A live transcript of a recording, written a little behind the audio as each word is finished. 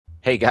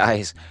Hey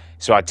guys,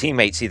 so our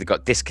teammates either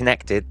got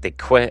disconnected, they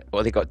quit,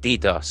 or they got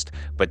DDoSed,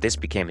 but this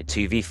became a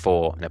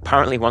 2v4, and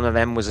apparently one of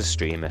them was a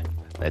streamer.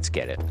 Let's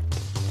get it.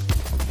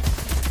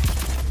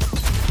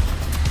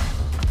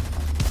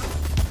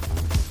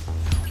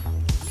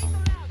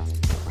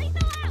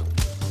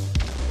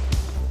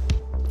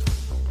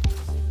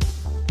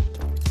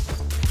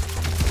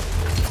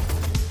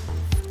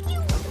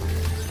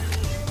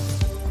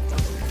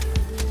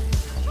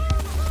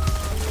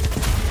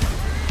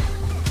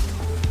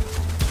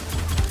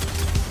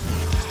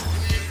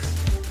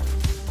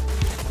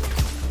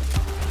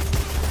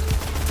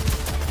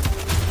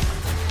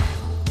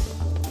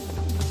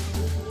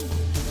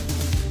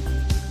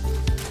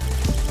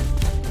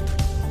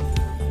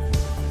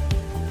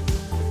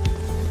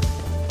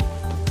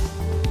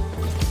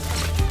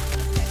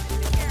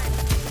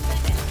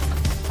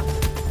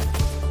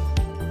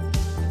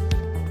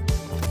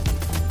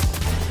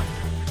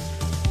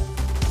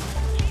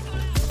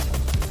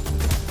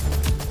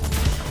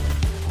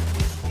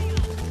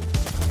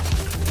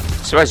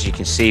 So as you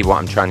can see, what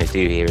I'm trying to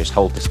do here is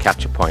hold this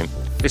capture point.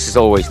 This is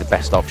always the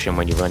best option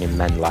when you're running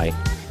men light.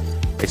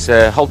 It's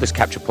hold this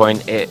capture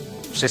point, it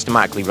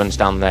systematically runs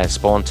down their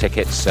spawn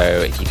tickets, so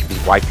if you could be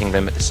wiping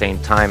them at the same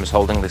time as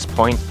holding this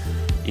point,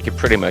 you could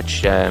pretty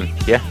much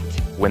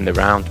win the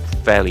round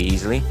fairly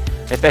easily.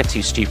 If they're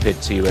too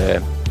stupid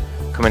to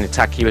come and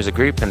attack you as a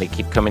group and they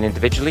keep coming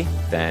individually,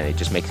 then it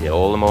just makes it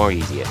all the more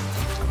easier.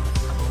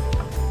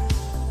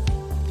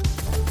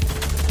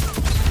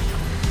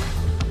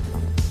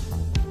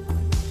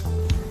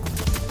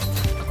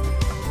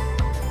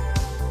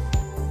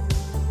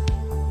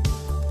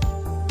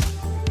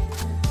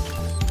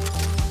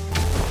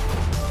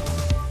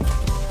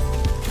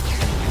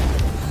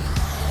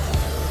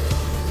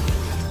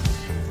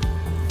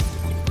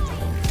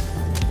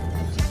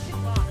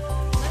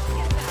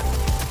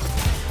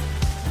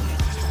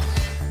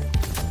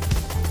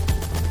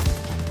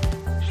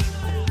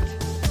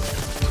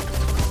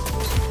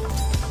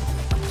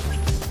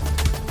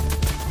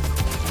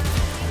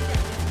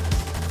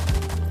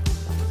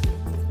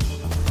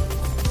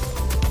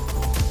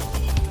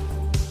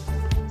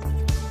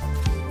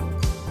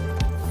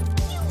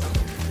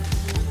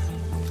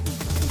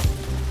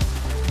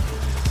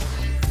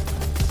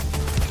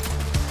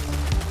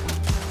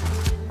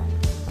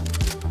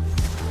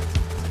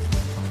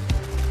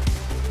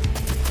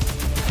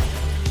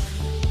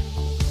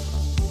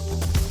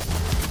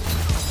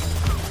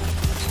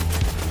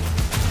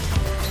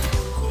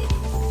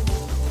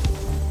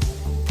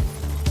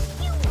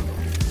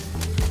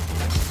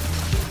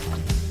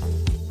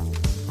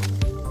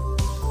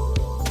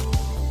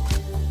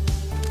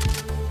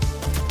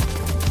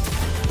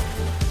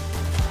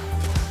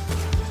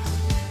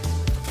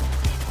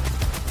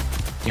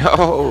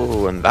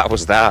 Oh, and that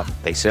was that.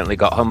 They certainly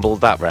got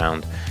humbled that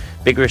round.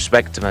 Big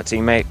respect to my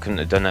teammate, couldn't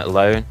have done it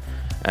alone.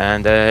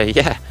 And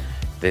yeah,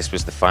 this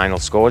was the final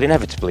score.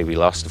 Inevitably we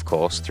lost, of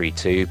course,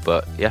 3-2,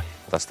 but yeah,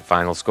 that's the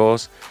final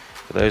scores.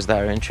 For those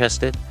that are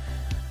interested,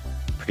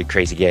 pretty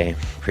crazy game.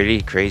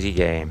 Pretty crazy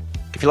game.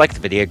 If you liked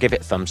the video, give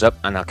it a thumbs up,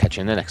 and I'll catch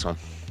you in the next one.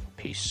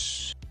 Peace.